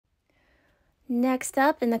Next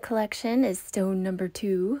up in the collection is stone number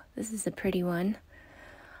 2. This is a pretty one.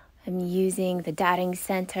 I'm using the Dotting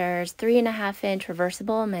Center's 3.5-inch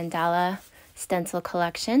reversible mandala stencil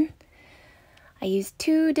collection. I used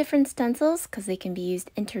 2 different stencils because they can be used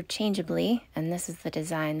interchangeably, and this is the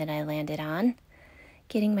design that I landed on.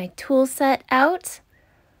 Getting my tool set out,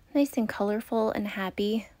 nice and colorful and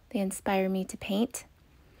happy. They inspire me to paint.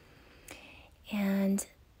 And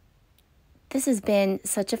this has been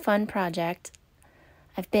such a fun project.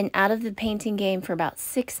 I've been out of the painting game for about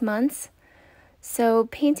 6 months, so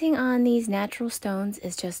painting on these natural stones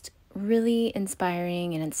is just really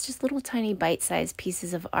inspiring, and it's just little tiny bite-sized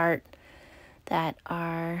pieces of art that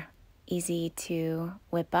are easy to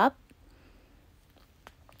whip up.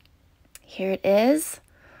 Here it is.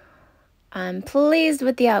 I'm pleased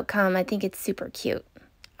with the outcome. I think it's super cute.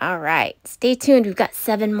 All right, stay tuned. We've got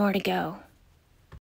 7 more to go.